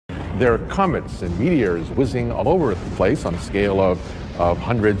There are comets and meteors whizzing all over the place on a scale of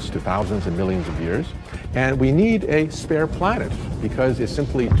hundreds to thousands and millions of years. And we need a spare planet because it's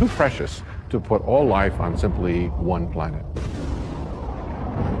simply too precious to put all life on simply one planet.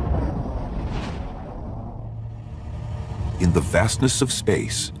 In the vastness of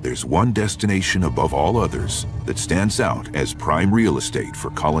space, there's one destination above all others that stands out as prime real estate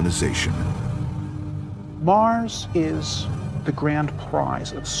for colonization. Mars is the grand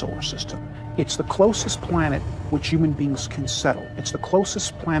prize of the solar system. It's the closest planet which human beings can settle. It's the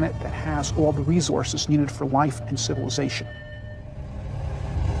closest planet that has all the resources needed for life and civilization.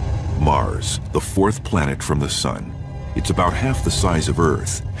 Mars, the fourth planet from the Sun. It's about half the size of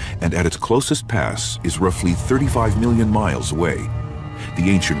Earth, and at its closest pass is roughly 35 million miles away.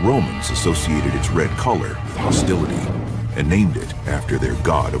 The ancient Romans associated its red color with hostility and named it after their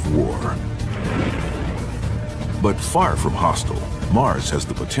god of war. But far from hostile, Mars has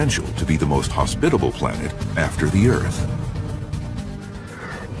the potential to be the most hospitable planet after the Earth.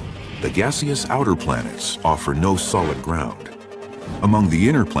 The gaseous outer planets offer no solid ground. Among the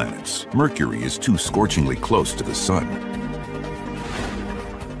inner planets, Mercury is too scorchingly close to the Sun.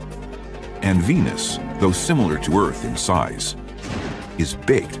 And Venus, though similar to Earth in size, is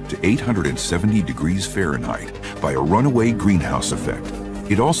baked to 870 degrees Fahrenheit by a runaway greenhouse effect.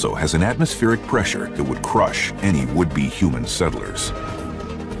 It also has an atmospheric pressure that would crush any would-be human settlers.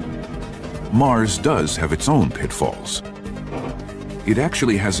 Mars does have its own pitfalls. It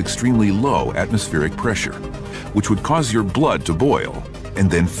actually has extremely low atmospheric pressure, which would cause your blood to boil and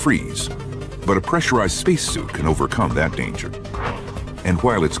then freeze. But a pressurized spacesuit can overcome that danger. And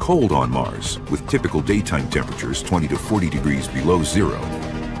while it's cold on Mars, with typical daytime temperatures 20 to 40 degrees below zero,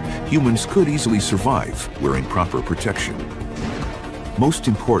 humans could easily survive wearing proper protection. Most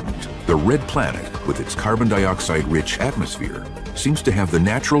important, the red planet, with its carbon dioxide-rich atmosphere, seems to have the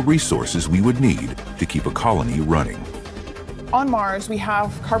natural resources we would need to keep a colony running. On Mars, we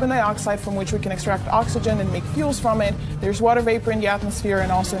have carbon dioxide from which we can extract oxygen and make fuels from it. There's water vapor in the atmosphere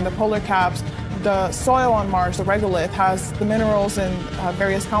and also in the polar caps. The soil on Mars, the regolith, has the minerals and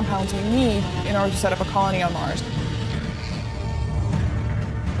various compounds we need in order to set up a colony on Mars.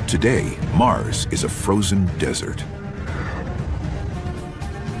 Today, Mars is a frozen desert.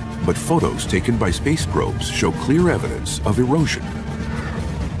 But photos taken by space probes show clear evidence of erosion.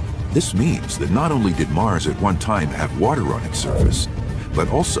 This means that not only did Mars at one time have water on its surface, but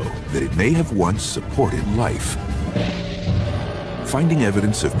also that it may have once supported life. Finding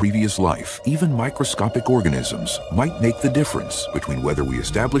evidence of previous life, even microscopic organisms, might make the difference between whether we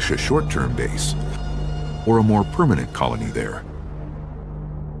establish a short-term base or a more permanent colony there.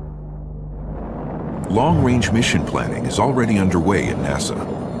 Long-range mission planning is already underway at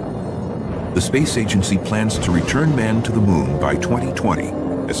NASA. The space agency plans to return man to the moon by 2020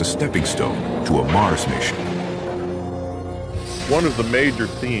 as a stepping stone to a Mars mission. One of the major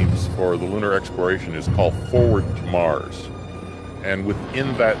themes for the lunar exploration is called Forward to Mars. And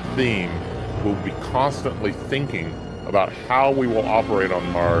within that theme, we'll be constantly thinking about how we will operate on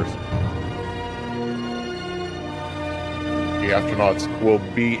Mars. The astronauts will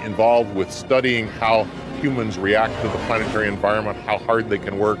be involved with studying how humans react to the planetary environment, how hard they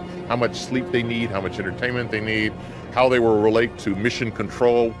can work, how much sleep they need, how much entertainment they need, how they will relate to mission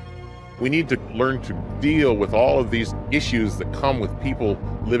control. We need to learn to deal with all of these issues that come with people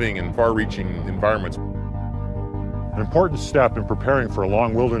living in far-reaching environments. An important step in preparing for a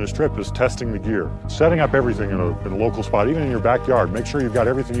long wilderness trip is testing the gear. Setting up everything in a local spot, even in your backyard. Make sure you've got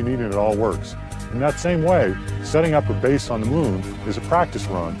everything you need and it all works. In that same way, setting up a base on the moon is a practice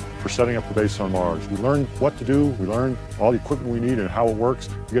run for setting up a base on Mars. We learn what to do, we learn all the equipment we need and how it works.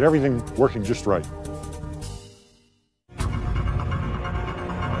 We get everything working just right.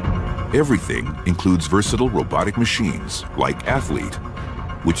 Everything includes versatile robotic machines like Athlete,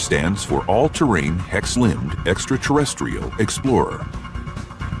 which stands for All-Terrain Hex-Limbed Extraterrestrial Explorer.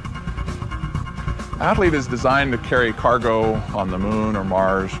 Athlete is designed to carry cargo on the moon or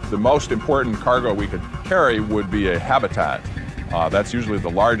Mars. The most important cargo we could carry would be a habitat. That's usually the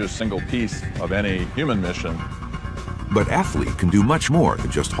largest single piece of any human mission. But Athlete can do much more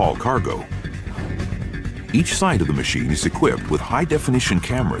than just haul cargo. Each side of the machine is equipped with high-definition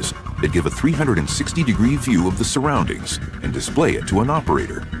cameras that give a 360-degree view of the surroundings and display it to an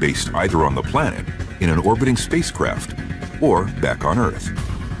operator based either on the planet, in an orbiting spacecraft, or back on Earth.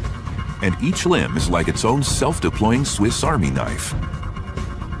 And each limb is like its own self-deploying Swiss Army knife.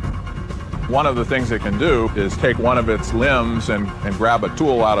 One of the things it can do is take one of its limbs and grab a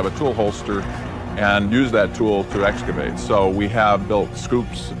tool out of a tool holster and use that tool to excavate. So we have built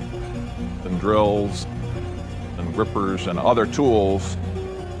scoops and drills and grippers and other tools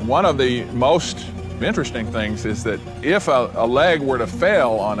One of the most interesting things is that if a leg were to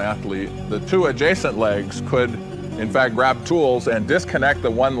fail on athlete, the two adjacent legs could in fact grab tools and disconnect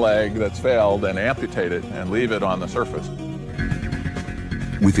the one leg that's failed and amputate it and leave it on the surface.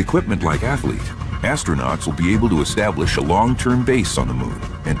 With equipment like athlete, astronauts will be able to establish a long-term base on the moon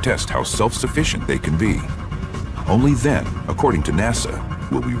and test how self-sufficient they can be. Only then, according to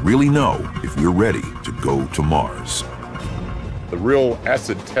NASA, will we really know if we're ready to go to Mars. The real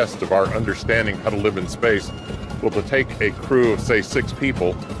acid test of our understanding how to live in space will be to take a crew of, say, 6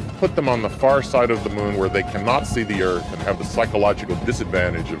 people, put them on the far side of the moon where they cannot see the Earth and have the psychological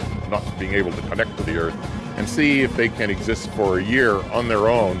disadvantage of not being able to connect to the Earth, and see if they can exist for a year on their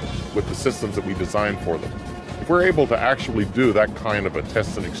own with the systems that we designed for them. If we're able to actually do that kind of a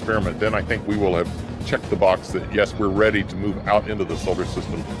test and experiment, then I think we will have checked the box that, yes, we're ready to move out into the solar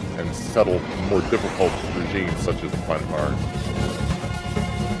system and settle more difficult regimes such as the planet Mars.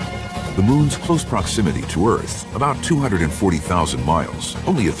 The moon's close proximity to Earth, about 240,000 miles,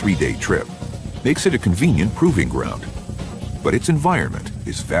 only a 3-day trip, makes it a convenient proving ground. But its environment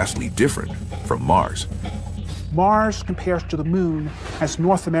is vastly different from Mars. Mars compares to the moon as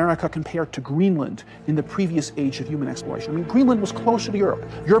North America compared to Greenland in the previous age of human exploration. I mean, Greenland was closer to Europe.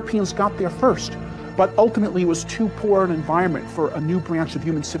 Europeans got there first, but ultimately it was too poor an environment for a new branch of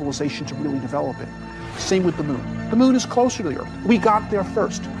human civilization to really develop it. Same with the moon. The moon is closer to the Earth. We got there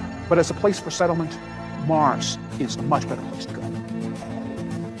first, but as a place for settlement, Mars is a much better place to go.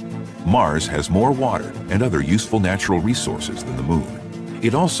 Mars has more water and other useful natural resources than the moon.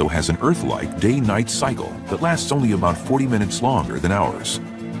 It also has an Earth-like day-night cycle that lasts only about 40 minutes longer than ours.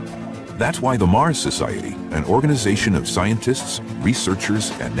 That's why the Mars Society, an organization of scientists, researchers,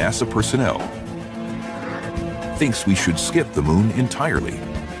 and NASA personnel, thinks we should skip the moon entirely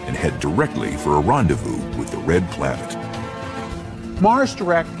and head directly for a rendezvous with the Red Planet. Mars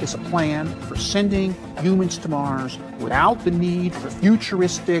Direct is a plan for sending humans to Mars without the need for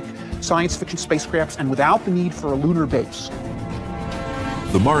futuristic science fiction spacecrafts and without the need for a lunar base.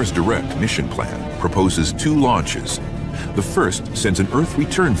 The Mars Direct mission plan proposes 2 launches. The first sends an Earth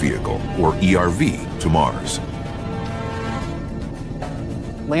Return Vehicle, or ERV, to Mars.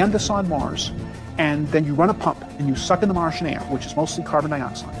 Land us on Mars, and then you run a pump and you suck in the Martian air, which is mostly carbon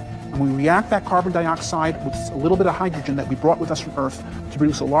dioxide. And we react that carbon dioxide with a little bit of hydrogen that we brought with us from Earth to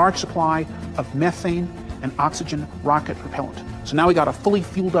produce a large supply of methane and oxygen rocket propellant. So now we got a fully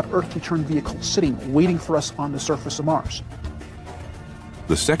fueled up Earth Return Vehicle sitting, waiting for us on the surface of Mars.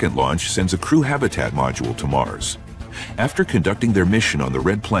 The second launch sends a crew habitat module to Mars. After conducting their mission on the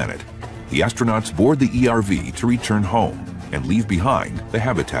Red Planet, the astronauts board the ERV to return home and leave behind the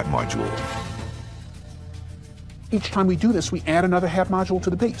habitat module. Each time we do this, we add another HAB module to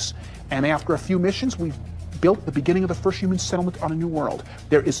the base. And after a few missions, we've built the beginning of the first human settlement on a new world.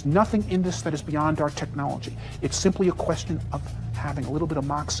 There is nothing in this that is beyond our technology. It's simply a question of having a little bit of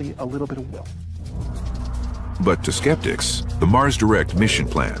moxie, a little bit of will. But to skeptics, the Mars Direct mission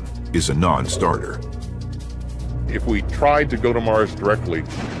plan is a non-starter. If we tried to go to Mars directly,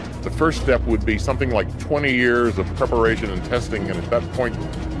 the first step would be something like 20 years of preparation and testing, and at that point,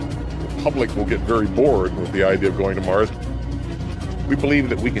 the public will get very bored with the idea of going to Mars. We believe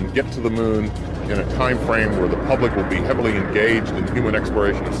that we can get to the moon in a time frame where the public will be heavily engaged in human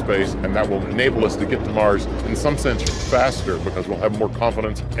exploration of space, and that will enable us to get to Mars in some sense faster because we'll have more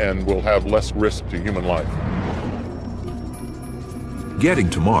confidence and we'll have less risk to human life.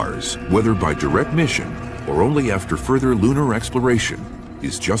 Getting to Mars, whether by direct mission or only after further lunar exploration,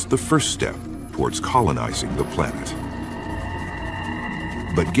 is just the first step towards colonizing the planet.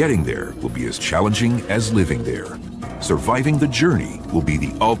 But getting there will be as challenging as living there. Surviving the journey will be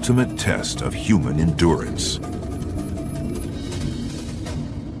the ultimate test of human endurance.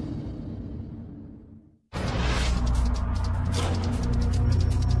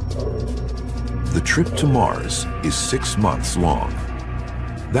 The trip to Mars is 6 months long.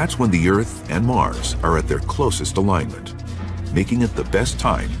 That's when the Earth and Mars are at their closest alignment, making it the best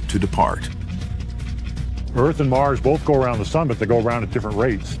time to depart. Earth and Mars both go around the sun, but they go around at different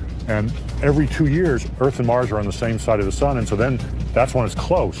rates. And every 2 years, Earth and Mars are on the same side of the sun, and so then that's when it's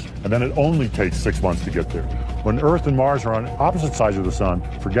close. And then it only takes 6 months to get there. When Earth and Mars are on opposite sides of the sun,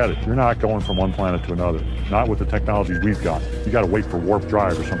 forget it. You're not going from one planet to another. Not with the technology we've got. You got to wait for warp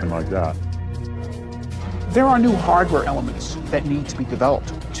drive or something like that. There are new hardware elements that need to be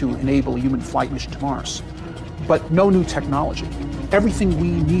developed to enable a human flight mission to Mars, but no new technology. Everything we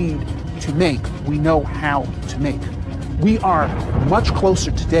need to make, we know how to make. We are much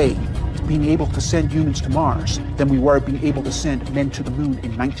closer today to being able to send humans to Mars than we were being able to send men to the moon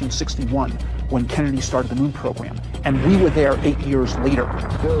in 1961 when Kennedy started the moon program, and we were there 8 years later.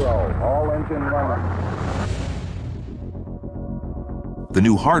 0, all engine running. The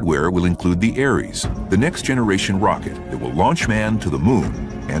new hardware will include the Ares, the next-generation rocket that will launch man to the moon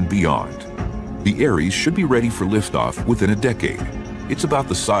and beyond. The Ares should be ready for liftoff within a decade. It's about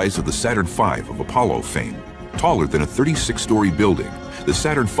the size of the Saturn V of Apollo fame. Taller than a 36-story building, the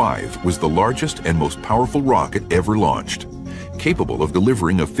Saturn V was the largest and most powerful rocket ever launched, capable of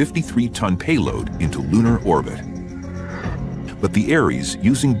delivering a 53-ton payload into lunar orbit. But the Ares,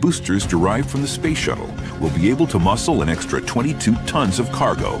 using boosters derived from the space shuttle, will be able to muscle an extra 22 tons of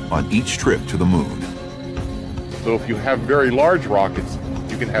cargo on each trip to the moon. So if you have very large rockets,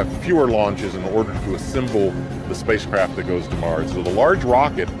 you can have fewer launches in order to assemble the spacecraft that goes to Mars. So the large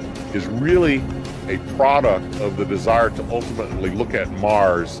rocket is really a product of the desire to ultimately look at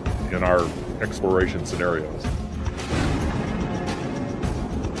Mars in our exploration scenarios.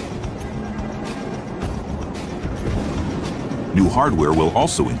 New hardware will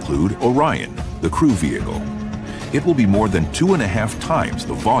also include Orion, the crew vehicle. It will be more than 2.5 times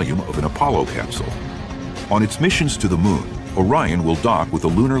the volume of an Apollo capsule. On its missions to the moon, Orion will dock with a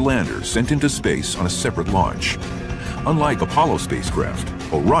lunar lander sent into space on a separate launch. Unlike Apollo spacecraft,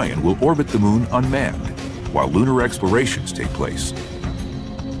 Orion will orbit the moon unmanned, while lunar explorations take place.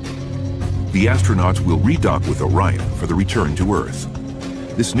 The astronauts will redock with Orion for the return to Earth.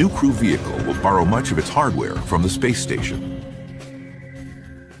 This new crew vehicle will borrow much of its hardware from the space station.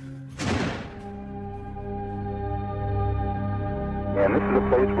 And this is a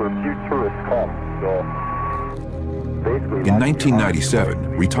place where few tourists come, so basically... In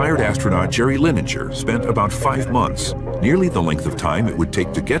 1997, retired astronaut Jerry Linenger spent about 5 months, nearly the length of time it would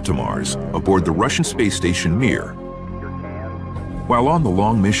take to get to Mars, aboard the Russian space station Mir. While on the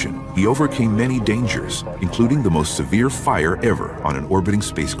long mission, he overcame many dangers, including the most severe fire ever on an orbiting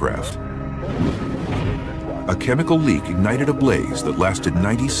spacecraft. A chemical leak ignited a blaze that lasted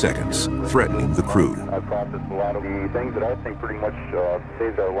 90 seconds, threatening the crew. I've processed a lot of the things that I think pretty much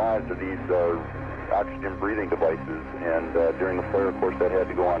saved our lives are these oxygen breathing devices, and during the flare, of course, that had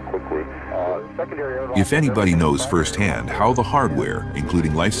to go on quickly. If anybody knows firsthand how the hardware,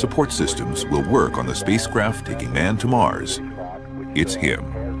 including life support systems, will work on the spacecraft taking man to Mars, it's him.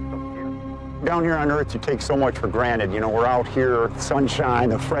 Down here on Earth, you take so much for granted. You know, we're out here, sunshine,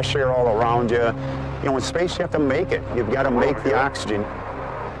 the fresh air all around you. You know, in space, you have to make it. You've got to make the oxygen.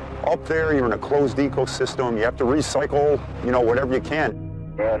 Up there, you're in a closed ecosystem. You have to recycle, you know, whatever you can.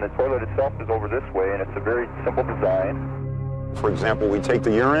 And the toilet itself is over this way, and it's a very simple design. For example, we take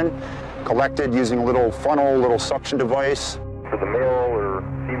the urine, collected using a little funnel, little suction device. For the male or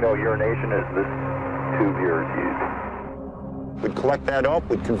female urination is this tube here is used. We'd collect that up,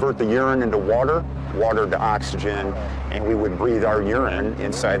 we'd convert the urine into water, water to oxygen, and we would breathe our urine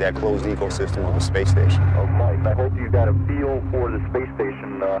inside that closed ecosystem of the space station. Oh, Mike, I hope you got a feel for the space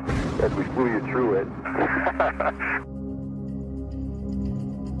station as we flew you through it.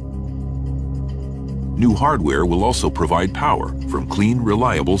 New hardware will also provide power from clean,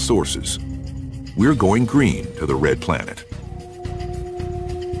 reliable sources. We're going green to the red planet.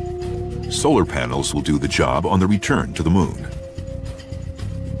 Solar panels will do the job on the return to the moon.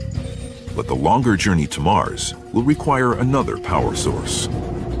 But the longer journey to Mars will require another power source.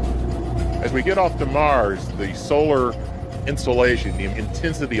 As we get off to Mars, the solar insolation, the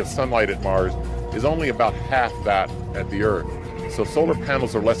intensity of sunlight at Mars, is only about half that at the Earth. So solar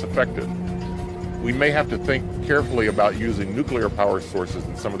panels are less effective. We may have to think carefully about using nuclear power sources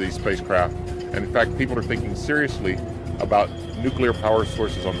in some of these spacecraft. And in fact, people are thinking seriously about nuclear power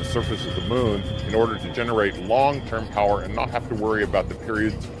sources on the surface of the moon in order to generate long-term power and not have to worry about the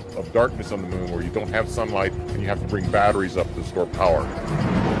periods of darkness on the moon where you don't have sunlight and you have to bring batteries up to store power.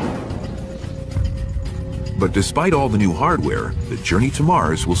 But despite all the new hardware, the journey to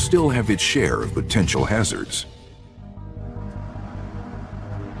Mars will still have its share of potential hazards.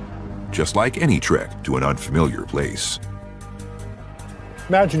 Just like any trek to an unfamiliar place.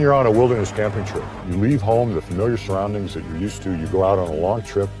 Imagine you're on a wilderness camping trip. You leave home, the familiar surroundings that you're used to. You go out on a long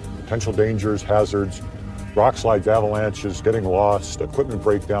trip, potential dangers, hazards, rock slides, avalanches, getting lost, equipment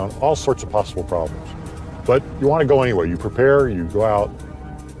breakdown, all sorts of possible problems. But you want to go anyway. You prepare, you go out.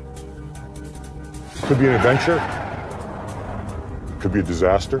 It could be an adventure. It could be a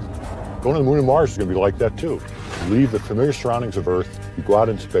disaster. Going to the moon and Mars is going to be like that too. You leave the familiar surroundings of Earth, you go out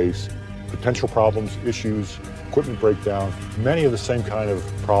in space, potential problems, issues, equipment breakdown, many of the same kind of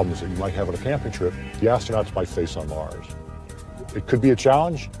problems that you might have on a camping trip, the astronauts might face on Mars. It could be a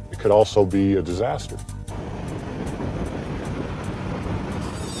challenge, it could also be a disaster.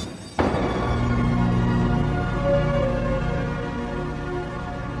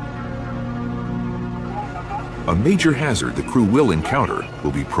 A major hazard the crew will encounter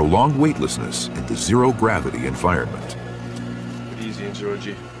will be prolonged weightlessness in the zero-gravity environment. Easy,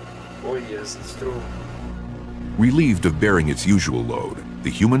 Georgie. Oh yes, it's true. Relieved of bearing its usual load, the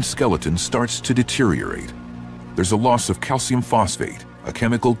human skeleton starts to deteriorate. There's a loss of calcium phosphate, a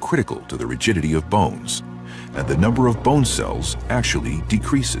chemical critical to the rigidity of bones, and the number of bone cells actually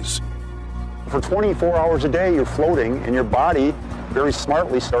decreases. For 24 hours a day, you're floating, and your body very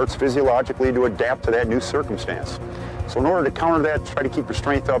smartly starts physiologically to adapt to that new circumstance. So in order to counter that, try to keep your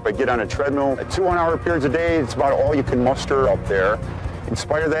strength up, I get on a treadmill. At 2 1-hour periods a day, it's about all you can muster up there. In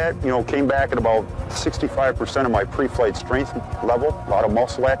spite of that, came back at about 65% of my pre-flight strength level, a lot of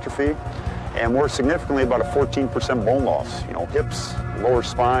muscle atrophy, and more significantly, about a 14% bone loss. Hips, lower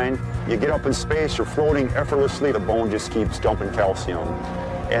spine. You get up in space, you're floating effortlessly, the bone just keeps dumping calcium.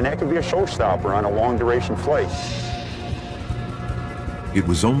 And that could be a showstopper on a long-duration flight. It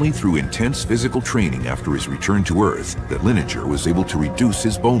was only through intense physical training after his return to Earth that Lineker was able to reduce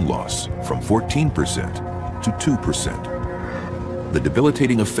his bone loss from 14% to 2%. The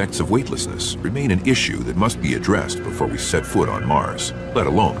debilitating effects of weightlessness remain an issue that must be addressed before we set foot on Mars, let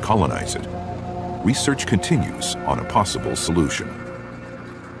alone colonize it. Research continues on a possible solution.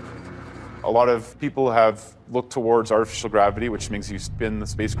 A lot of people have looked towards artificial gravity, which means you spin the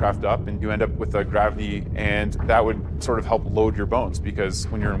spacecraft up and you end up with a gravity, and that would sort of help load your bones, because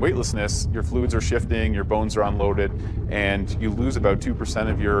when you're in weightlessness, your fluids are shifting, your bones are unloaded, and you lose about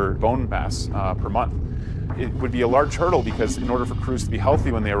 2% of your bone mass per month. It would be a large hurdle because in order for crews to be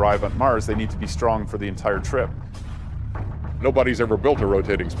healthy when they arrive on Mars, they need to be strong for the entire trip. Nobody's ever built a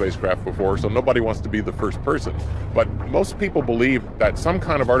rotating spacecraft before, so nobody wants to be the first person. But most people believe that some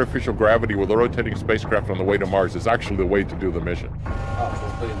kind of artificial gravity with a rotating spacecraft on the way to Mars is actually the way to do the mission.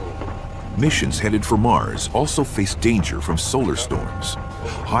 Missions headed for Mars also face danger from solar storms.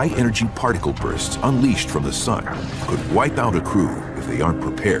 High-energy particle bursts unleashed from the sun could wipe out a crew if they aren't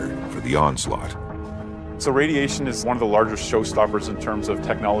prepared for the onslaught. So radiation is one of the largest showstoppers in terms of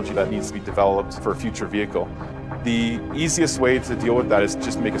technology that needs to be developed for a future vehicle. The easiest way to deal with that is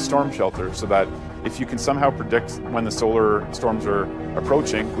just make a storm shelter, so that if you can somehow predict when the solar storms are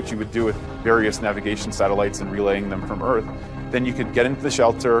approaching, which you would do with various navigation satellites and relaying them from Earth, then you could get into the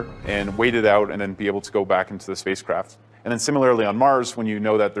shelter and wait it out and then be able to go back into the spacecraft. And then similarly on Mars, when you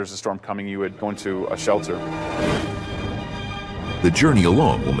know that there's a storm coming, you would go into a shelter. The journey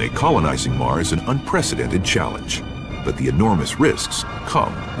alone will make colonizing Mars an unprecedented challenge, but the enormous risks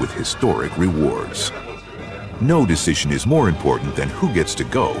come with historic rewards. No decision is more important than who gets to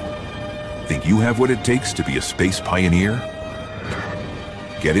go. Think you have what it takes to be a space pioneer?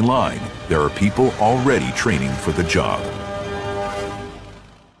 Get in line. There are people already training for the job.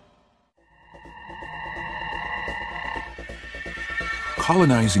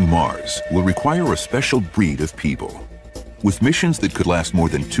 Colonizing Mars will require a special breed of people. With missions that could last more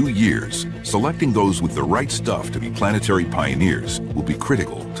than 2 years, selecting those with the right stuff to be planetary pioneers will be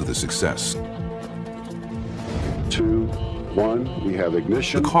critical to the success. 2, 1, we have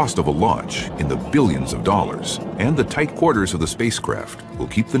ignition. The cost of a launch in the billions of dollars and the tight quarters of the spacecraft will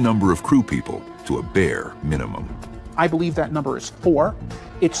keep the number of crew people to a bare minimum. I believe that number is 4.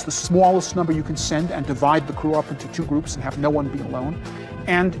 It's the smallest number you can send and divide the crew up into 2 groups and have no one be alone.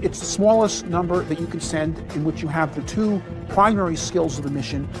 And it's the smallest number that you can send in which you have the 2 primary skills of the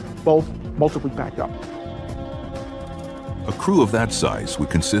mission both multiply backed up. A crew of that size would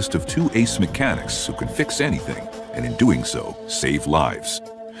consist of 2 ace mechanics who can fix anything, and in doing so, save lives.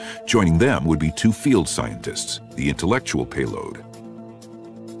 Joining them would be 2 field scientists, the intellectual payload.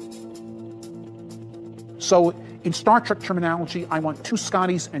 So in Star Trek terminology, I want 2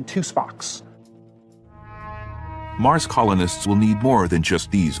 Scotties and 2 Spocks. Mars colonists will need more than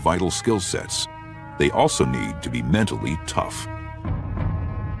just these vital skill sets. They also need to be mentally tough.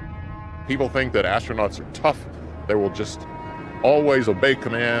 People think that astronauts are tough. They will just always obey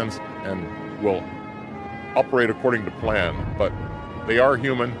commands and will operate according to plan, but they are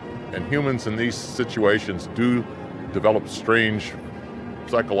human, and humans in these situations do develop strange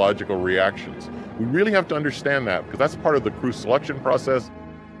psychological reactions. We really have to understand that, because that's part of the crew selection process.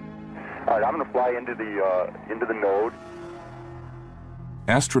 All right, I'm going to fly into the node.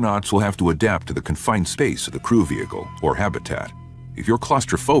 Astronauts will have to adapt to the confined space of the crew vehicle or habitat. If you're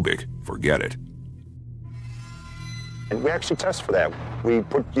claustrophobic, forget it. And we actually test for that. We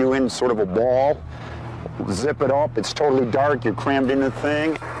put you in sort of a ball, zip it up, it's totally dark, you're crammed in the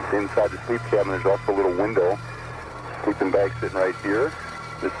thing. Inside the sleep cabin, there's also a little window. Sleeping bag sitting right here.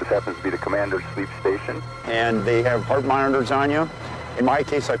 This just happens to be the commander's sleep station. And they have heart monitors on you. In my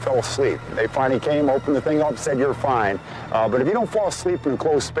case, I fell asleep. They finally came, opened the thing up, said you're fine. But if you don't fall asleep in a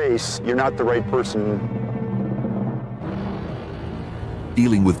closed space, you're not the right person.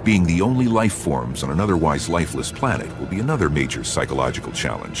 dealing with being the only life forms on an otherwise lifeless planet will be another major psychological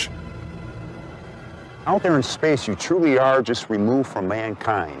challenge. Out there in space, you truly are just removed from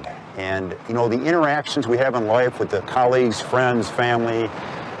mankind. And, you know, the interactions we have in life with the colleagues, friends, family,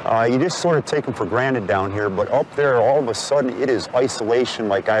 you just sort of take them for granted down here. But up there, all of a sudden, it is isolation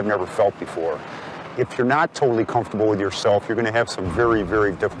like I've never felt before. If you're not totally comfortable with yourself, you're going to have some very,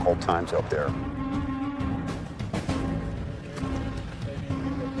 very difficult times up there.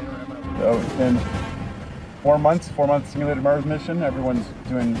 So it's been 4 months simulated Mars mission. Everyone's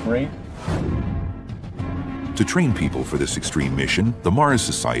doing great. To train people for this extreme mission, the Mars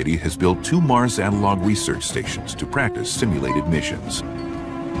Society has built 2 Mars analog research stations to practice simulated missions.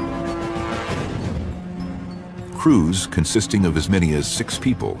 Crews consisting of as many as 6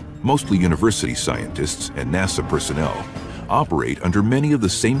 people, mostly university scientists and NASA personnel, operate under many of the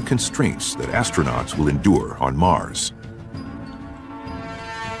same constraints that astronauts will endure on Mars.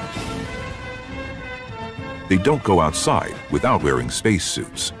 They don't go outside without wearing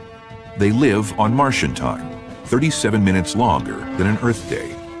spacesuits. They live on Martian time, 37 minutes longer than an Earth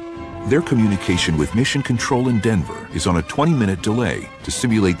day. Their communication with Mission Control in Denver is on a 20-minute delay to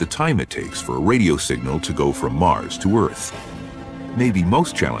simulate the time it takes for a radio signal to go from Mars to Earth. Maybe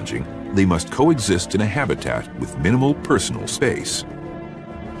most challenging, they must coexist in a habitat with minimal personal space.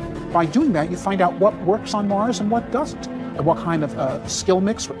 By doing that, you find out what works on Mars and what doesn't, and what kind of skill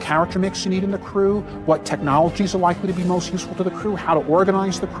mix, what character mix you need in the crew, what technologies are likely to be most useful to the crew, how to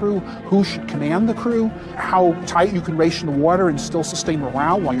organize the crew, who should command the crew, how tight you can ration the water and still sustain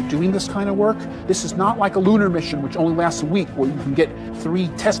morale while you're doing this kind of work. This is not like a lunar mission, which only lasts a week, where you can get 3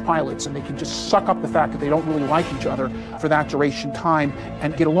 test pilots and they can just suck up the fact that they don't really like each other for that duration time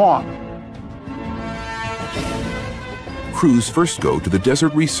and get along. Crews first go to the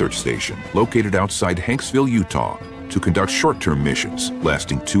Desert Research Station, located outside Hanksville, Utah, to conduct short-term missions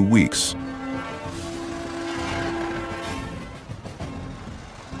lasting 2 weeks.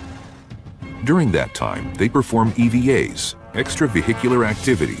 During that time, they perform EVAs, extravehicular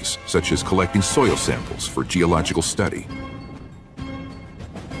activities, such as collecting soil samples for geological study.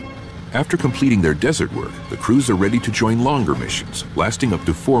 After completing their desert work, the crews are ready to join longer missions, lasting up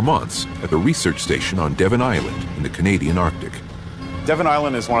to 4 months at the research station on Devon Island in the Canadian Arctic. Devon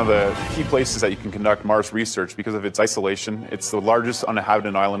Island is one of the key places that you can conduct Mars research because of its isolation. It's the largest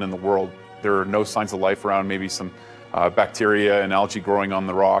uninhabited island in the world. There are no signs of life around, maybe some bacteria and algae growing on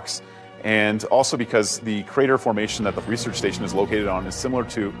the rocks. And also because the crater formation that the research station is located on is similar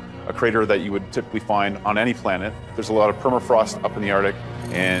to a crater that you would typically find on any planet. There's a lot of permafrost up in the Arctic,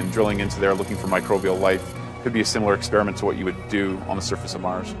 and drilling into there looking for microbial life could be a similar experiment to what you would do on the surface of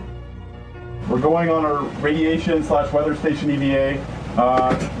Mars. We're going on our radiation/weather station EVA.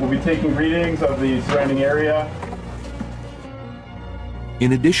 We'll be taking readings of the surrounding area.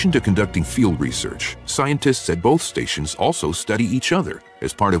 In addition to conducting field research, scientists at both stations also study each other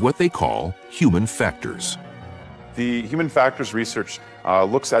as part of what they call human factors. The human factors research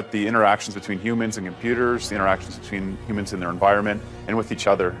looks at the interactions between humans and computers, the interactions between humans and their environment, and with each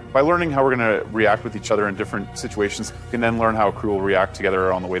other. By learning how we're going to react with each other in different situations, we can then learn how a crew will react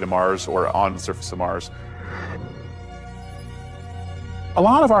together on the way to Mars or on the surface of Mars. A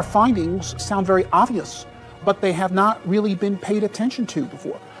lot of our findings sound very obvious, but they have not really been paid attention to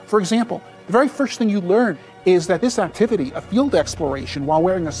before. For example, the very first thing you learn is that this activity, a field exploration while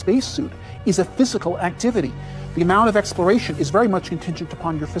wearing a spacesuit, is a physical activity. The amount of exploration is very much contingent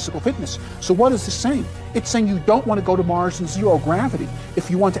upon your physical fitness. So what is this saying? It's saying you don't want to go to Mars in 0 gravity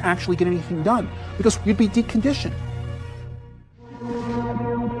if you want to actually get anything done, because you'd be deconditioned.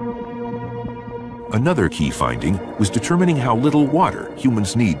 Another key finding was determining how little water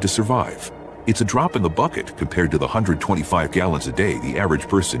humans need to survive. It's a drop in the bucket compared to the 125 gallons a day the average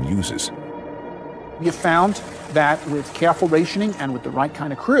person uses. We have found that with careful rationing and with the right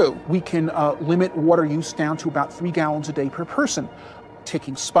kind of crew, we can limit water use down to about 3 gallons a day per person,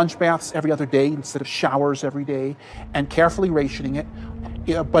 taking sponge baths every other day instead of showers every day, and carefully rationing it.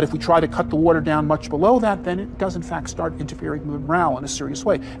 But if we try to cut the water down much below that, then it does in fact start interfering with morale in a serious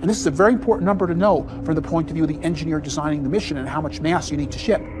way. And this is a very important number to know from the point of view of the engineer designing the mission and how much mass you need to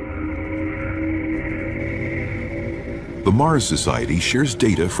ship. The Mars Society shares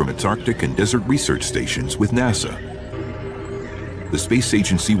data from its Arctic and desert research stations with NASA. The space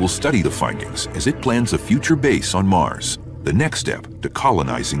agency will study the findings as it plans a future base on Mars, the next step to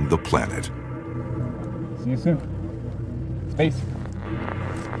colonizing the planet. See you soon. Space.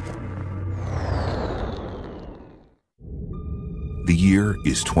 The year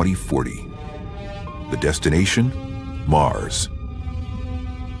is 2040. The destination, Mars.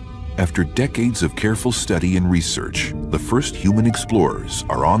 After decades of careful study and research, the first human explorers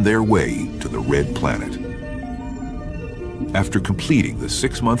are on their way to the Red Planet. After completing the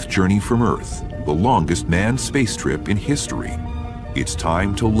 6-month journey from Earth, the longest manned space trip in history, it's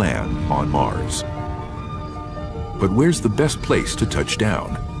time to land on Mars. But where's the best place to touch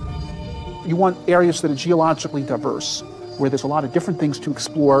down? You want areas that are geologically diverse, where there's a lot of different things to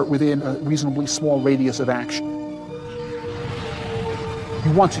explore within a reasonably small radius of action.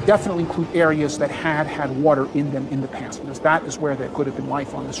 You want to definitely include areas that had water in them in the past, because that is where there could have been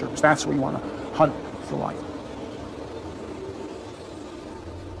life on the surface. That's where you want to hunt for life.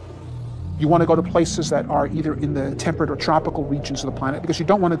 You want to go to places that are either in the temperate or tropical regions of the planet, because you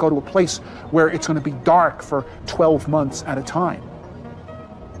don't want to go to a place where it's going to be dark for 12 months at a time.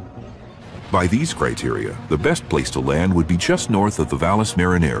 By these criteria, the best place to land would be just north of the Valles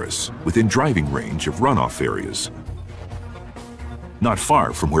Marineris, within driving range of runoff areas. Not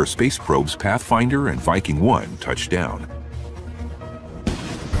far from where space probes Pathfinder and Viking 1 touched down.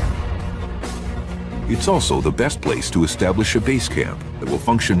 It's also the best place to establish a base camp that will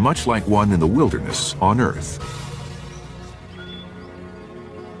function much like one in the wilderness on Earth.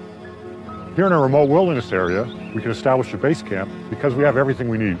 Here in a remote wilderness area, we can establish a base camp because we have everything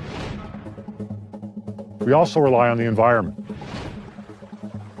we need. We also rely on the environment.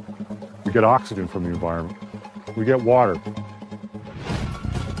 We get oxygen from the environment. We get water.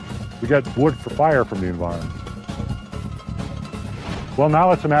 We get wood for fire from the environment. Well, now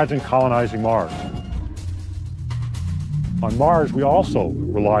let's imagine colonizing Mars. On Mars, we also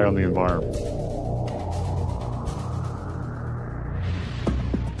rely on the environment.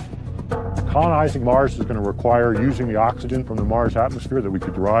 Colonizing Mars is going to require using the oxygen from the Mars atmosphere that we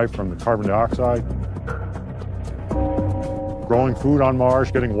could derive from the carbon dioxide, growing food on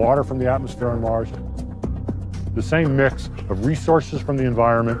Mars, getting water from the atmosphere on Mars. The same mix of resources from the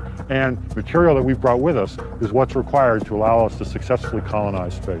environment and material that we've brought with us is what's required to allow us to successfully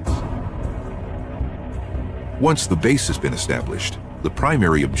colonize space. Once the base has been established, the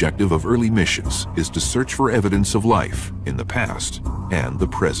primary objective of early missions is to search for evidence of life in the past and the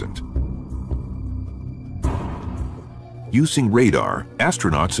present. Using radar,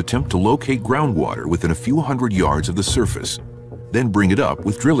 astronauts attempt to locate groundwater within a few hundred yards of the surface, then bring it up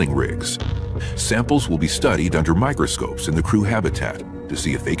with drilling rigs. Samples will be studied under microscopes in the crew habitat to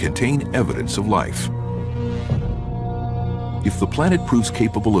see if they contain evidence of life. If the planet proves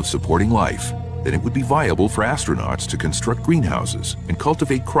capable of supporting life, then it would be viable for astronauts to construct greenhouses and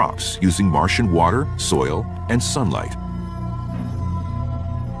cultivate crops using Martian water, soil, and sunlight.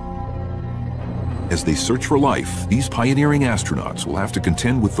 As they search for life, these pioneering astronauts will have to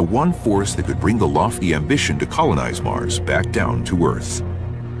contend with the one force that could bring the lofty ambition to colonize Mars back down to Earth.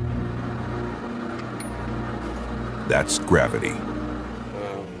 That's gravity.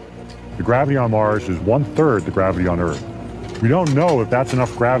 The gravity on Mars is 1/3 the gravity on Earth. We don't know if that's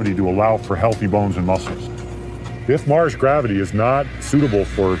enough gravity to allow for healthy bones and muscles. If Mars gravity is not suitable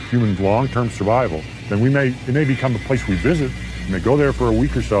for human long-term survival, then it may become a place we visit. We may go there for a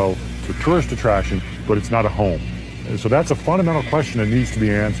week or so. It's a tourist attraction, but it's not a home. And so that's a fundamental question that needs to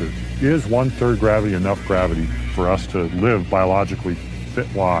be answered. Is 1/3 gravity enough gravity for us to live biologically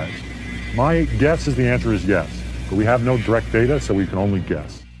fit lives? My guess is the answer is yes, but we have no direct data, so we can only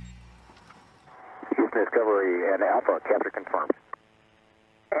guess. Discovery and Alpha, capture confirmed.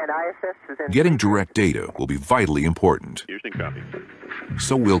 And ISS is in... Getting direct data will be vitally important. Houston, copy.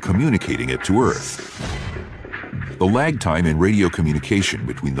 So will communicating it to Earth. The lag time in radio communication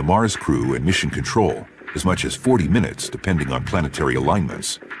between the Mars crew and mission control, as much as 40 minutes depending on planetary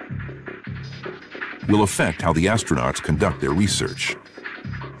alignments, will affect how the astronauts conduct their research.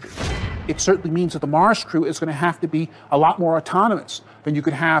 It certainly means that the Mars crew is going to have to be a lot more autonomous than you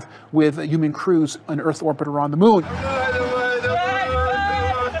could have with human crews on Earth orbit or on the Moon.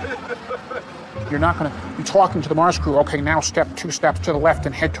 You're not going to be talking to the Mars crew, okay, now step 2 steps to the left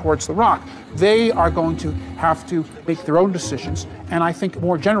and head towards the rock. They are going to have to make their own decisions, and I think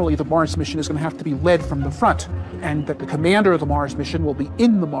more generally the Mars mission is going to have to be led from the front, and that the commander of the Mars mission will be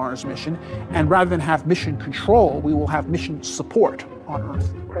in the Mars mission, and rather than have mission control, we will have mission support on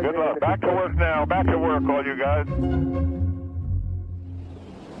Earth. Good luck. Back to work now. Back to work, all you guys.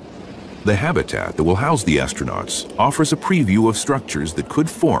 The habitat that will house the astronauts offers a preview of structures that could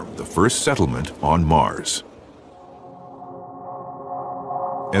form the first settlement on Mars.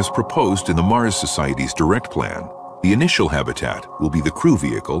 As proposed in the Mars Society's direct plan, the initial habitat will be the crew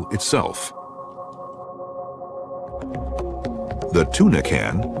vehicle itself. The tuna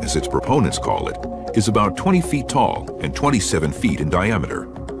can, as its proponents call it, is about 20 feet tall and 27 feet in diameter.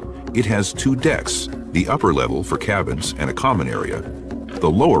 It has 2 decks, the upper level for cabins and a common area, the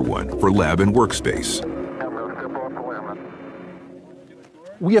lower one for lab and workspace.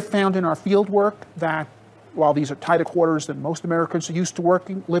 We have found in our field work that while these are tighter quarters than most Americans are used to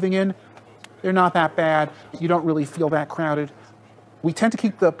living in, they're not that bad. You don't really feel that crowded. We tend to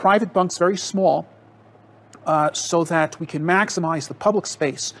keep the private bunks very small so that we can maximize the public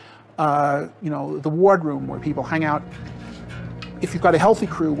space, the wardroom where people hang out. If you've got a healthy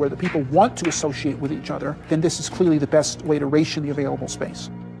crew where the people want to associate with each other, then this is clearly the best way to ration the available space.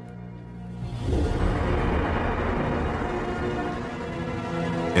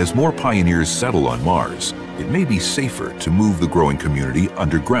 As more pioneers settle on Mars, it may be safer to move the growing community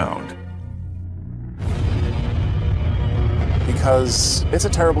underground. Because it's a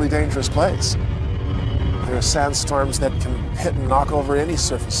terribly dangerous place. There are sandstorms that can hit and knock over any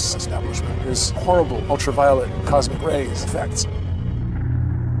surface establishment. There's horrible ultraviolet cosmic rays effects.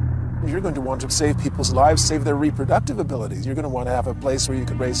 You're going to want to save people's lives, save their reproductive abilities. You're going to want to have a place where you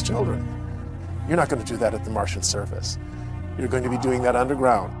can raise children. You're not going to do that at the Martian surface. You're going to be doing that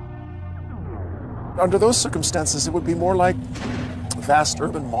underground. Under those circumstances, it would be more like vast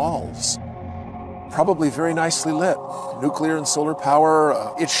urban malls. Probably very nicely lit, nuclear and solar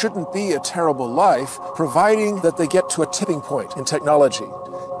power. It shouldn't be a terrible life, providing that they get to a tipping point in technology,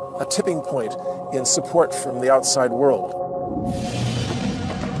 a tipping point in support from the outside world.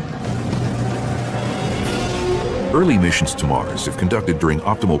 Early missions to Mars, if conducted during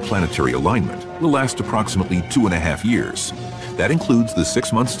optimal planetary alignment, will last approximately 2.5 years. That includes the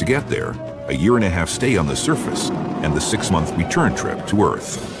 6 months to get there, a 1.5-year stay on the surface, and the 6-month return trip to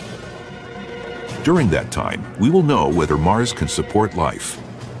Earth. During that time, we will know whether Mars can support life.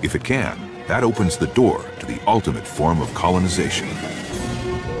 If it can, that opens the door to the ultimate form of colonization.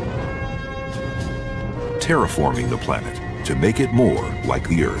 Terraforming the planet to make it more like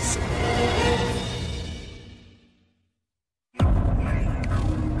the Earth.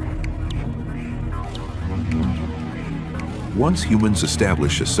 Once humans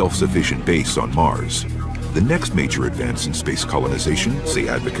establish a self-sufficient base on Mars, the next major advance in space colonization, say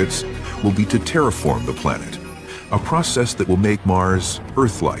advocates, will be to terraform the planet, a process that will make Mars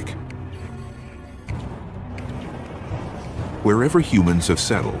Earth-like. Wherever humans have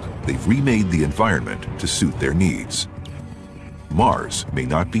settled, they've remade the environment to suit their needs. Mars may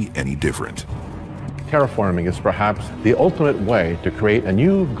not be any different. Terraforming is perhaps the ultimate way to create a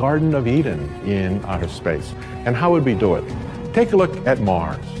new Garden of Eden in outer space. And how would we do it? Take a look at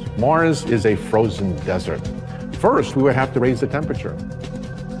Mars. Mars is a frozen desert. First, we would have to raise the temperature.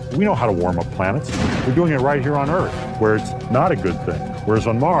 We know how to warm up planets. We're doing it right here on Earth, where it's not a good thing. Whereas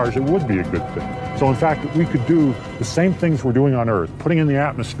on Mars, it would be a good thing. So in fact, we could do the same things we're doing on Earth, putting in the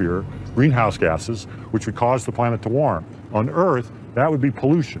atmosphere greenhouse gases, which would cause the planet to warm. On Earth, that would be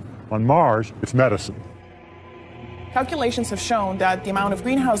pollution. On Mars, it's medicine. Calculations have shown that the amount of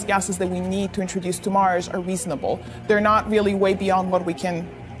greenhouse gases that we need to introduce to Mars are reasonable. They're not really way beyond what we can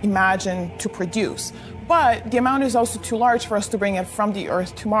imagine to produce. But the amount is also too large for us to bring it from the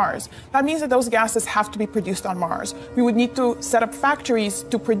Earth to Mars. That means that those gases have to be produced on Mars. We would need to set up factories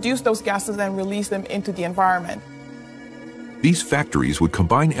to produce those gases and release them into the environment. These factories would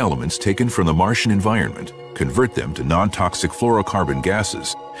combine elements taken from the Martian environment, convert them to non-toxic fluorocarbon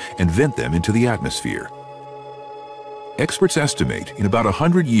gases, and vent them into the atmosphere. Experts estimate in about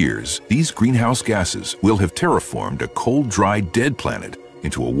 100 years, these greenhouse gases will have terraformed a cold, dry, dead planet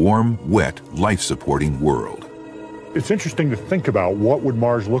into a warm, wet, life-supporting world. It's interesting to think about what would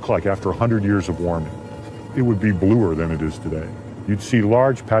Mars look like after 100 years of warming. It would be bluer than it is today. You'd see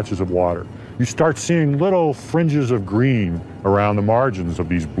large patches of water. You start seeing little fringes of green around the margins of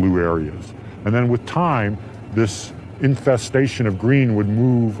these blue areas. And then with time, this infestation of green would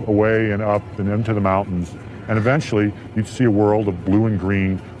move away and up and into the mountains. And eventually, you'd see a world of blue and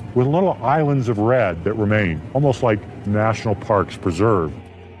green with little islands of red that remain, almost like national parks preserved.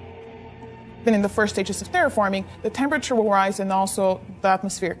 Then in the first stages of terraforming, the temperature will rise and also the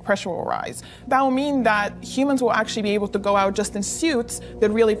atmospheric pressure will rise. That will mean that humans will actually be able to go out just in suits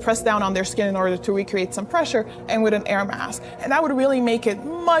that really press down on their skin in order to recreate some pressure and with an air mask. And that would really make it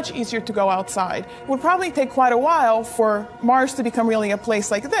much easier to go outside. It would probably take quite a while for Mars to become really a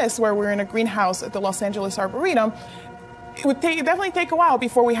place like this, where we're in a greenhouse at the Los Angeles Arboretum. It would definitely take a while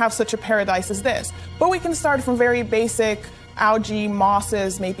before we have such a paradise as this. But we can start from very basic algae,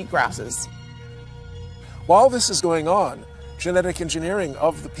 mosses, maybe grasses. While this is going on, genetic engineering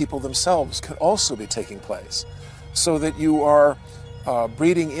of the people themselves can also be taking place, so that you are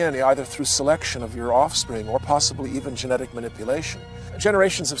breeding in, either through selection of your offspring or possibly even genetic manipulation,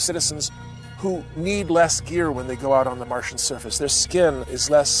 generations of citizens who need less gear when they go out on the Martian surface. Their skin is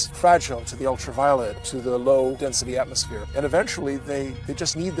less fragile to the ultraviolet, to the low density atmosphere. And eventually they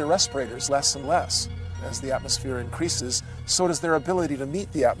just need their respirators less and less. As the atmosphere increases, so does their ability to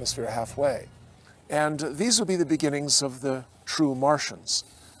meet the atmosphere halfway. And these will be the beginnings of the true Martians,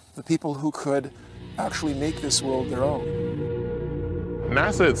 the people who could actually make this world their own.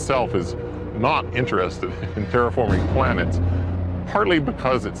 NASA itself is not interested in terraforming planets, partly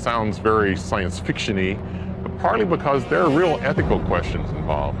because it sounds very science fiction-y, but partly because there are real ethical questions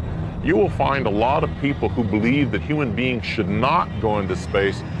involved. You will find a lot of people who believe that human beings should not go into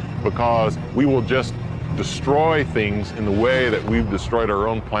space because we will just destroy things in the way that we've destroyed our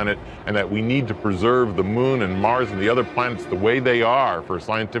own planet, and that we need to preserve the moon and Mars and the other planets the way they are for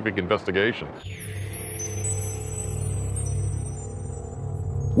scientific investigation.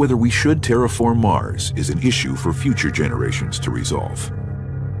 Whether we should terraform Mars is an issue for future generations to resolve.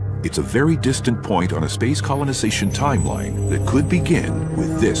 It's a very distant point on a space colonization timeline that could begin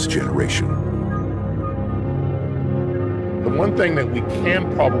with this generation. The one thing that we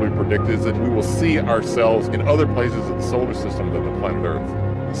can probably predict is that we will see ourselves in other places of the solar system than the planet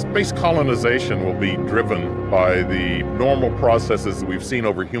Earth. Space colonization will be driven by the normal processes that we've seen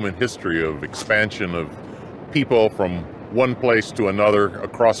over human history of expansion of people from one place to another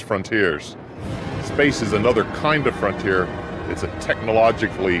across frontiers. Space is another kind of frontier. It's a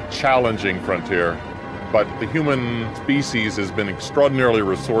technologically challenging frontier, but the human species has been extraordinarily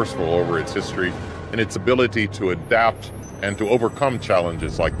resourceful over its history in its ability to adapt and to overcome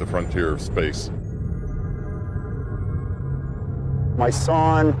challenges like the frontier of space. My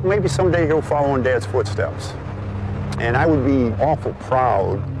son, maybe someday he'll follow in Dad's footsteps. And I would be awful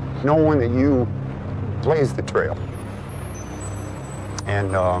proud knowing that you blazed the trail.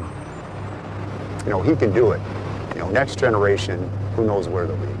 And, you know, he can do it. You know, next generation, who knows where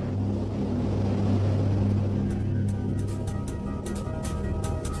they'll be.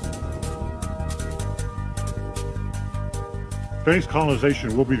 Space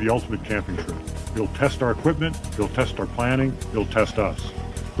colonization will be the ultimate camping trip. It'll test our equipment, it'll test our planning, it'll test us.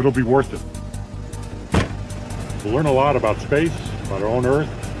 But it'll be worth it. We'll learn a lot about space, about our own Earth,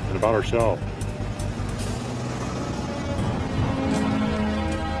 and about ourselves.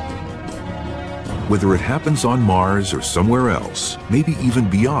 Whether it happens on Mars or somewhere else, maybe even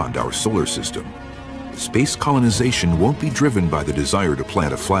beyond our solar system, space colonization won't be driven by the desire to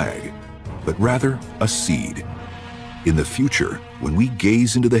plant a flag, but rather a seed. In the future, when we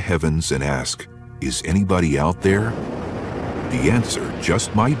gaze into the heavens and ask, is anybody out there? The answer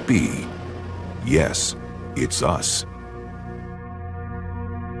just might be, yes, it's us.